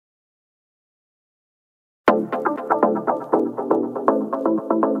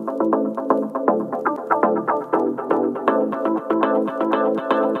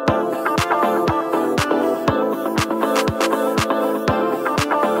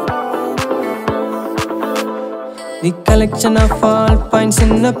The collection of all points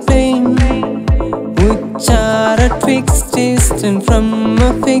in a plane which are at fixed distance from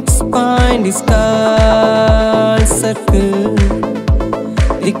a fixed point is called circle.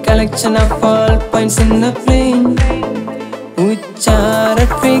 The collection of all points in a plane which are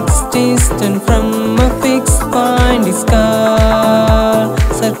at fixed distance from a fixed point is called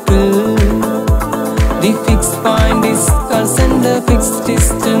circle. The fixed point is called center, fixed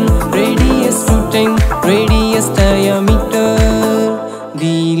distance, radius, routing, radius, diameter.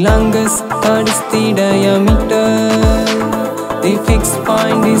 The longest chord is the diameter. The fixed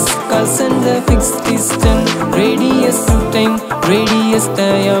point is called center, fixed distance, radius, routing, radius,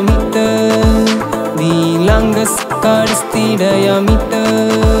 diameter. The longest chord is the diameter.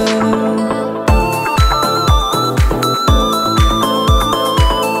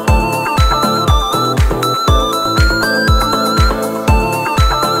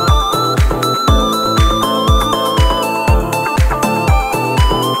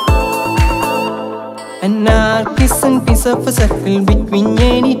 An arc is a piece of a circle between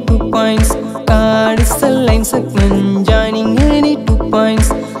any 2 points. Chord is a line segment joining any 2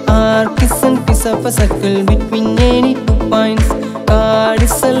 points. Arc is a piece of a circle between any 2 points. Chord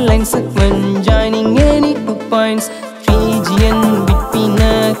is a line segment joining any 2 points. Region between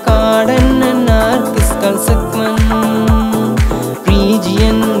a chord and an arc is called segment.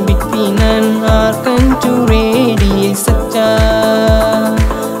 Region between an arc and 2 radii sector.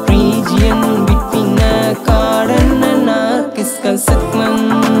 Region between a chord and an arc is called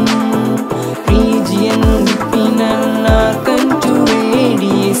segment. Region between an arc and 2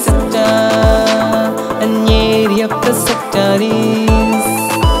 radii sector. An area of the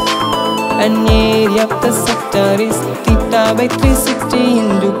sector is theta by 360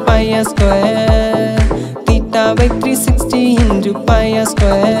 into pi r square. Theta by 360 into pi r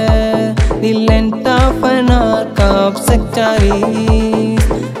square. The length of an arc of sector is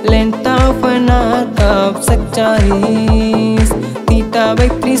theta by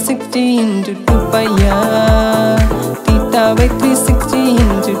 360 into 2 pi r. Theta by 360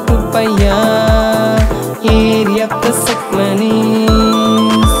 into 2 pi r. Area of the segment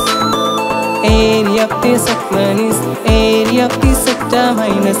is area of the sector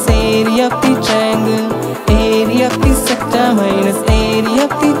minus area of the triangle. Area of the sector minus area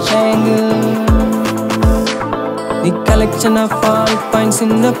of the triangle. The collection of all points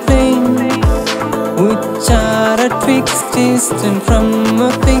in the plane which are at fixed distance from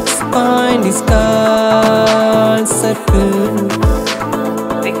a fixed point is called circle.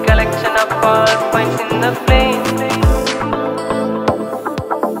 The collection of all